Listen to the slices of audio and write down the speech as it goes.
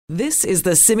This is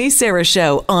the Simi Sara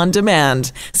Show on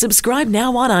demand. Subscribe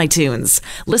now on iTunes.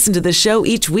 Listen to the show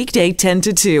each weekday 10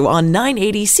 to 2 on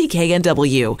 980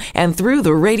 CKNW and through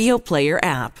the Radio Player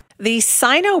app. The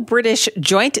Sino-British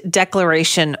Joint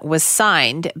Declaration was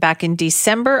signed back in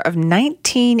December of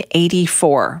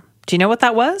 1984. Do you know what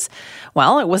that was?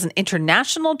 Well, it was an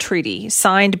international treaty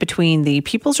signed between the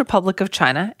People's Republic of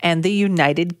China and the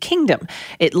United Kingdom.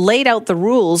 It laid out the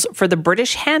rules for the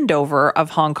British handover of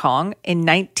Hong Kong in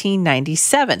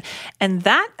 1997. And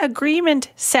that agreement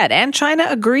said, and China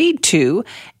agreed to,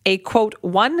 a, quote,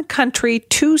 one country,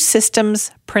 two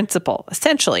systems principle.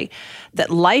 Essentially,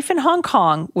 that life in Hong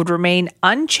Kong would remain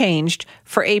unchanged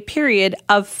for a period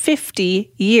of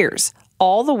 50 years,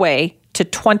 all the way to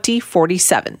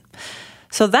 2047.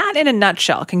 So that, in a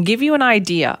nutshell, can give you an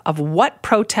idea of what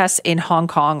protests in Hong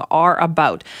Kong are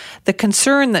about. The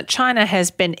concern that China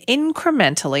has been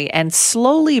incrementally and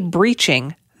slowly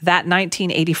breaching that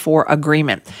 1984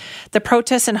 agreement. The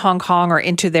protests in Hong Kong are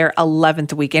into their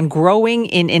 11th week and growing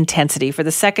in intensity. For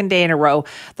the second day in a row,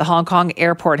 the Hong Kong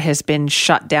airport has been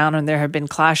shut down and there have been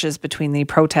clashes between the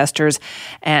protesters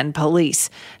and police.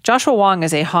 Joshua Wong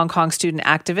is a Hong Kong student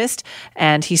activist,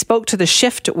 and he spoke to The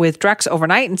Shift with Drex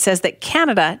overnight and says that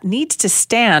Canada needs to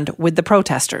stand with the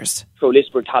protesters. Police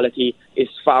brutality is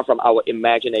far from our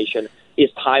imagination.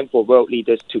 It's time for world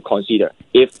leaders to consider.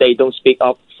 If they don't speak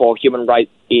up for human rights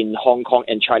in Hong Kong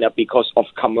and China because of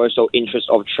commercial interests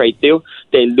of trade deal,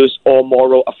 they lose all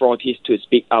moral authorities to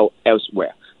speak out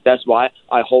elsewhere. That's why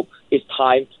I hope it's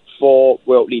time for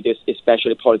world leaders,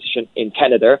 especially politicians in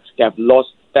Canada. There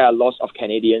are lots of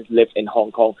Canadians live in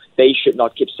Hong Kong. They should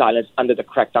not keep silence under the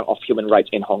crackdown of human rights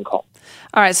in Hong Kong.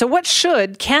 All right, so what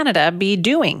should Canada be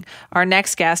doing? Our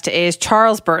next guest is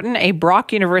Charles Burton, a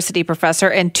Brock University professor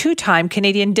and two-time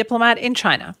Canadian diplomat in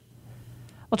China.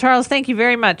 Well, Charles, thank you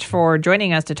very much for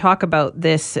joining us to talk about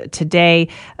this today.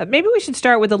 Maybe we should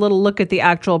start with a little look at the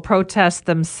actual protests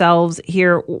themselves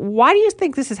here. Why do you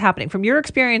think this is happening? From your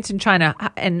experience in China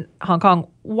and Hong Kong,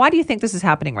 why do you think this is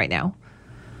happening right now?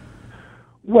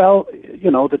 Well,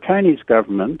 the Chinese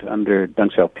government under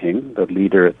Deng Xiaoping, the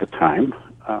leader at the time,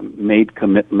 made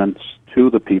commitments to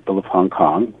the people of Hong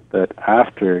Kong that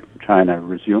after China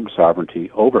resumed sovereignty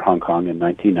over Hong Kong in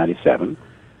 1997,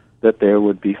 that there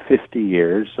would be 50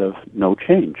 years of no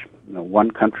change,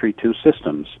 one country, two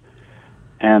systems.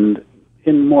 And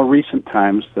in more recent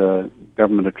times, the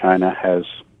government of China has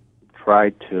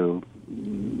tried to,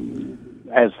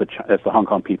 as the Hong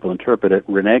Kong people interpret it,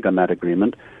 renege on that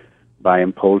agreement by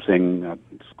imposing a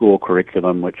school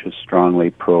curriculum which is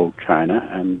strongly pro-China,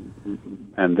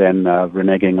 and then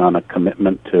reneging on a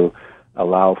commitment to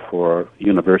allow for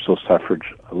universal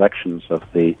suffrage elections of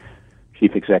the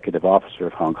Chief Executive Officer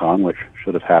of Hong Kong, which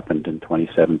should have happened in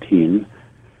 2017,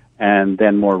 and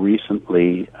then more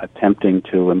recently attempting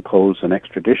to impose an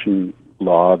extradition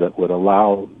law that would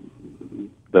allow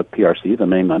the PRC, the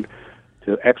mainland,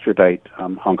 to extradite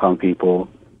Hong Kong people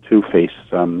to face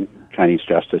Chinese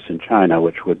justice in China,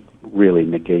 which would really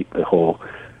negate the whole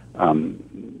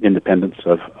independence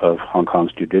of Hong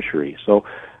Kong's judiciary. So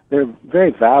there are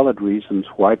very valid reasons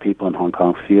why people in Hong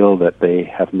Kong feel that they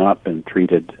have not been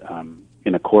treated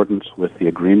in accordance with the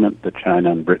agreement that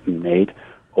China and Britain made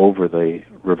over the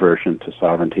reversion to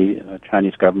sovereignty. The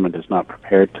Chinese government is not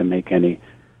prepared to make any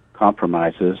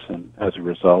compromises, and as a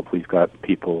result, we've got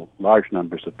large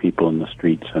numbers of people in the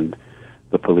streets, and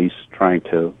the police trying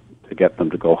to get them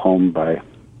to go home by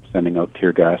sending out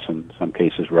tear gas, in some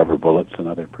cases rubber bullets and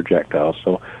other projectiles.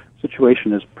 So the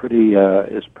situation is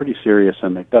pretty serious,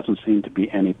 and there doesn't seem to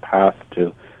be any path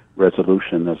to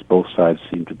resolution as both sides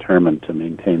seem determined to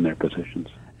maintain their positions.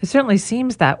 It certainly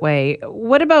seems that way.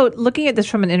 What about looking at this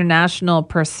from an international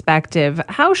perspective?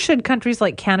 How should countries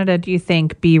like Canada, do you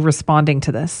think, be responding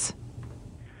to this?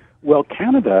 Well,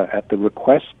 Canada, at the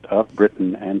request of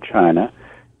Britain and China,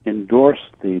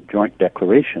 endorsed the joint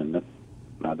declaration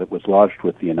that was lodged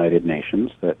with the United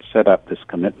Nations that set up this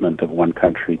commitment of one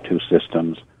country, two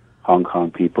systems, Hong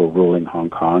Kong people ruling Hong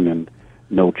Kong, and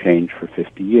no change for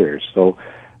 50 years. So,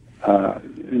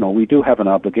 we do have an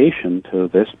obligation to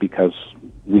this because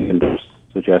we endorsed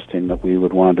suggesting that we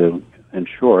would want to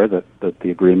ensure that the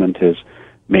agreement is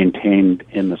maintained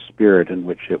in the spirit in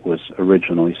which it was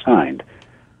originally signed.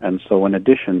 And so in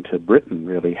addition to Britain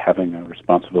really having a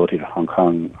responsibility to Hong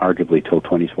Kong arguably till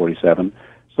 2047,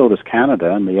 so does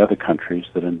Canada and the other countries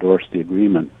that endorse the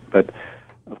agreement. But,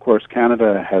 of course,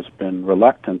 Canada has been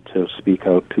reluctant to speak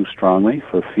out too strongly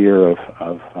for fear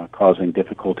of causing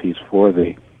difficulties for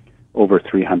the over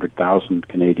 300,000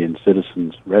 Canadian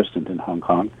citizens resident in Hong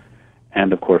Kong.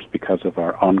 And, of course, because of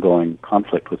our ongoing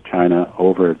conflict with China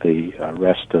over the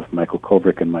arrest of Michael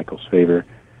Kovrig and Michael Spavor,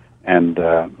 and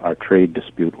our trade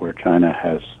dispute where China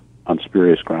has, on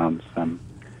spurious grounds,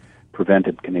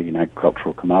 prevented Canadian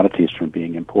agricultural commodities from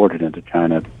being imported into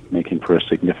China, making for a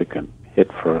significant hit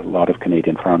for a lot of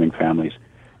Canadian farming families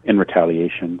in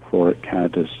retaliation for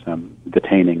Canada's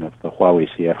detaining of the Huawei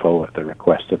CFO at the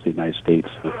request of the United States,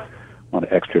 who want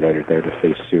to extradite her there to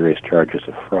face serious charges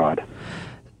of fraud.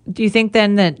 Do you think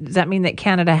then does that mean that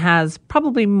Canada has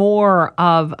probably more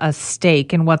of a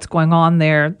stake in what's going on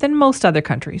there than most other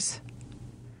countries?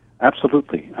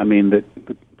 Absolutely. I mean,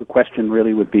 the question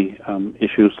really would be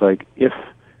issues like if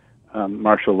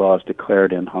martial law is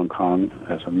declared in Hong Kong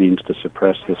as a means to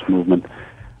suppress this movement,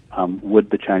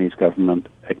 would the Chinese government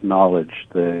acknowledge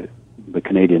the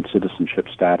Canadian citizenship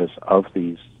status of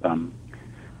these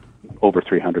over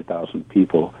 300,000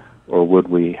 people, or would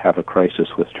we have a crisis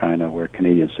with China where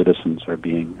Canadian citizens are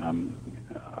being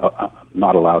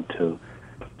not allowed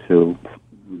to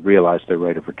realize their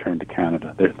right of return to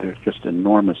Canada? There's just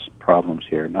enormous problems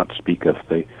here, not to speak of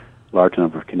the large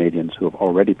number of Canadians who have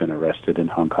already been arrested in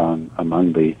Hong Kong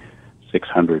among the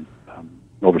 600,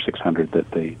 over 600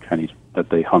 that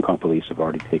the Hong Kong police have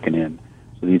already taken in.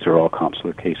 So these are all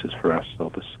consular cases for us.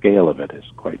 So the scale of it is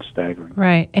quite staggering.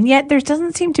 Right. And yet there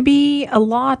doesn't seem to be a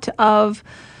lot of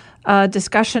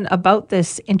discussion about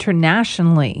this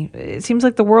internationally. It seems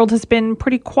like the world has been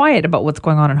pretty quiet about what's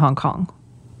going on in Hong Kong.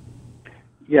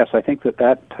 Yes, I think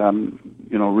that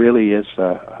really is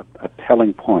a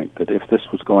telling point, that if this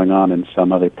was going on in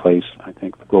some other place, I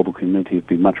think the global community would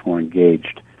be much more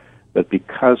engaged. But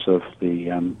because of the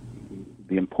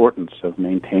importance of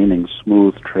maintaining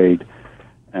smooth trade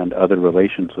and other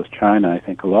relations with China, I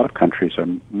think a lot of countries are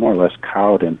more or less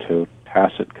cowed into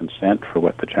tacit consent for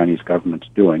what the Chinese government's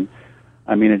doing.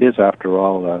 I mean, it is, after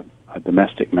all, a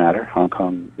domestic matter. Hong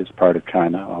Kong is part of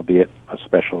China, albeit a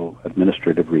special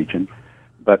administrative region.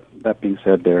 But that being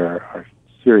said, there are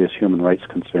serious human rights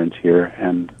concerns here,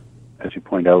 and as you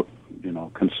point out,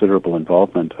 considerable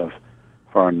involvement of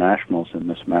foreign nationals in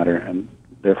this matter, and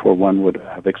therefore one would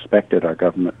have expected our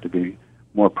government to be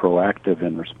more proactive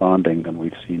in responding than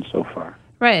we've seen so far.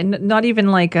 Right, and not even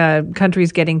like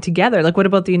countries getting together. Like, what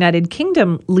about the United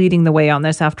Kingdom leading the way on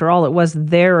this? After all, it was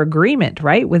their agreement,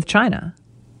 right, with China?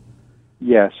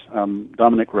 Yes.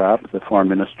 Dominic Raab, the foreign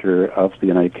minister of the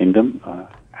United Kingdom,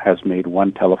 has made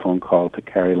one telephone call to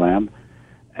Carrie Lam,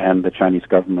 and the Chinese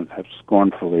government have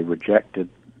scornfully rejected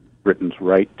Britain's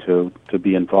right to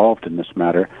be involved in this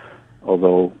matter,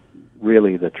 although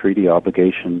really the treaty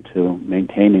obligation to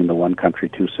maintaining the one country,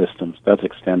 two systems does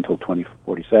extend till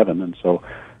 2047, and so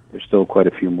there's still quite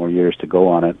a few more years to go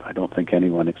on it. I don't think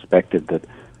anyone expected that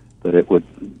it would,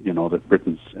 that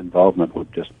Britain's involvement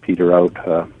would just peter out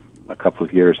a couple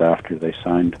of years after they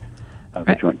signed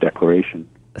the joint declaration.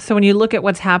 So when you look at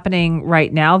what's happening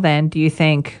right now, then, do you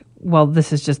think, well,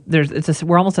 this is just,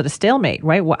 we're almost at a stalemate,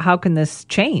 right? How can this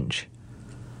change?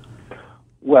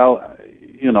 Well,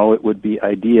 it would be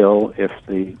ideal if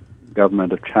the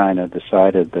government of China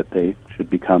decided that they should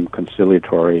become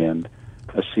conciliatory and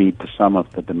accede to some of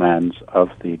the demands of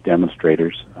the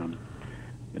demonstrators.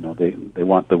 They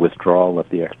want the withdrawal of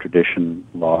the extradition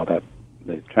law. That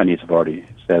the Chinese have already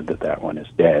said that one is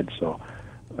dead, so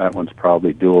that one's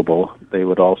probably doable. They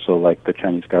would also like the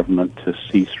Chinese government to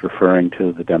cease referring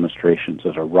to the demonstrations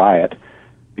as a riot,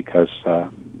 because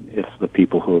if the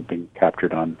people who have been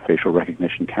captured on facial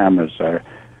recognition cameras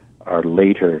are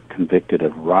later convicted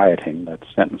of rioting, that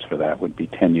sentence for that would be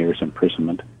 10 years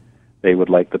imprisonment. They would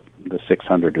like the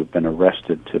 600 who've been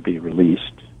arrested to be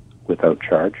released without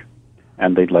charge,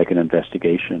 and they'd like an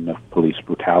investigation of police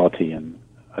brutality in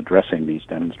addressing these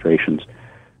demonstrations.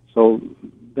 So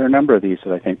there are a number of these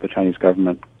that I think the Chinese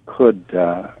government could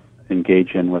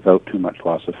engage in without too much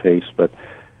loss of face, but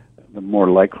the more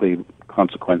likely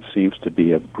consequence seems to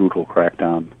be a brutal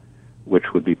crackdown, which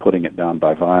would be putting it down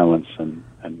by violence and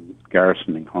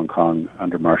garrisoning Hong Kong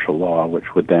under martial law,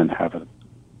 which would then have a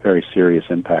very serious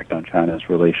impact on China's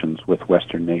relations with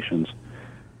Western nations,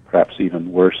 perhaps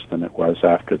even worse than it was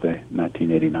after the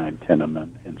 1989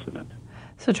 Tiananmen incident.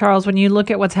 So, Charles, when you look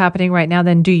at what's happening right now,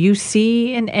 then do you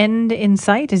see an end in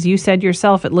sight? As you said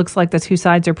yourself, it looks like the two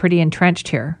sides are pretty entrenched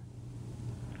here.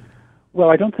 Well,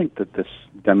 I don't think that this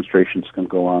demonstrations can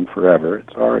go on forever.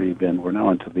 It's already been, we're now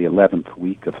into the 11th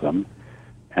week of them,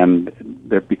 and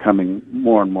they're becoming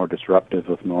more and more disruptive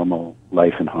of normal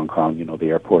life in Hong Kong. The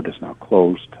airport is now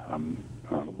closed.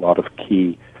 A lot of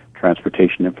key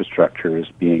transportation infrastructure is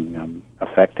being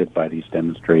affected by these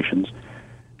demonstrations.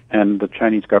 And the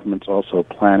Chinese government's also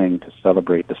planning to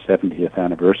celebrate the 70th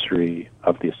anniversary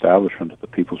of the establishment of the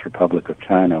People's Republic of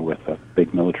China with a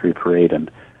big military parade and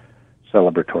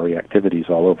celebratory activities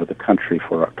all over the country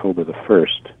for October the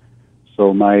 1st.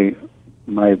 So my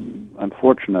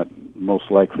unfortunate, most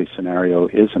likely scenario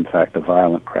is, in fact, a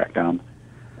violent crackdown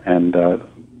and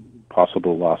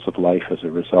possible loss of life as a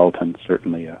result, and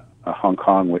certainly a Hong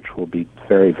Kong which will be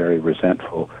very, very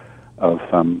resentful of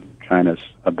China's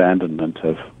abandonment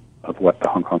of what the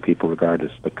Hong Kong people regard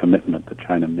as the commitment that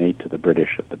China made to the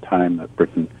British at the time that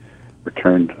Britain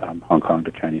returned Hong Kong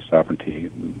to Chinese sovereignty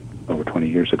over 20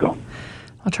 years ago.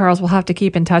 Well, Charles, we'll have to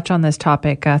keep in touch on this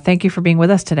topic. Thank you for being with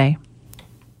us today.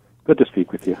 Good to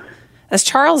speak with you. That's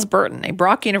Charles Burton, a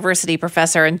Brock University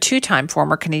professor and two-time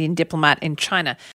former Canadian diplomat in China.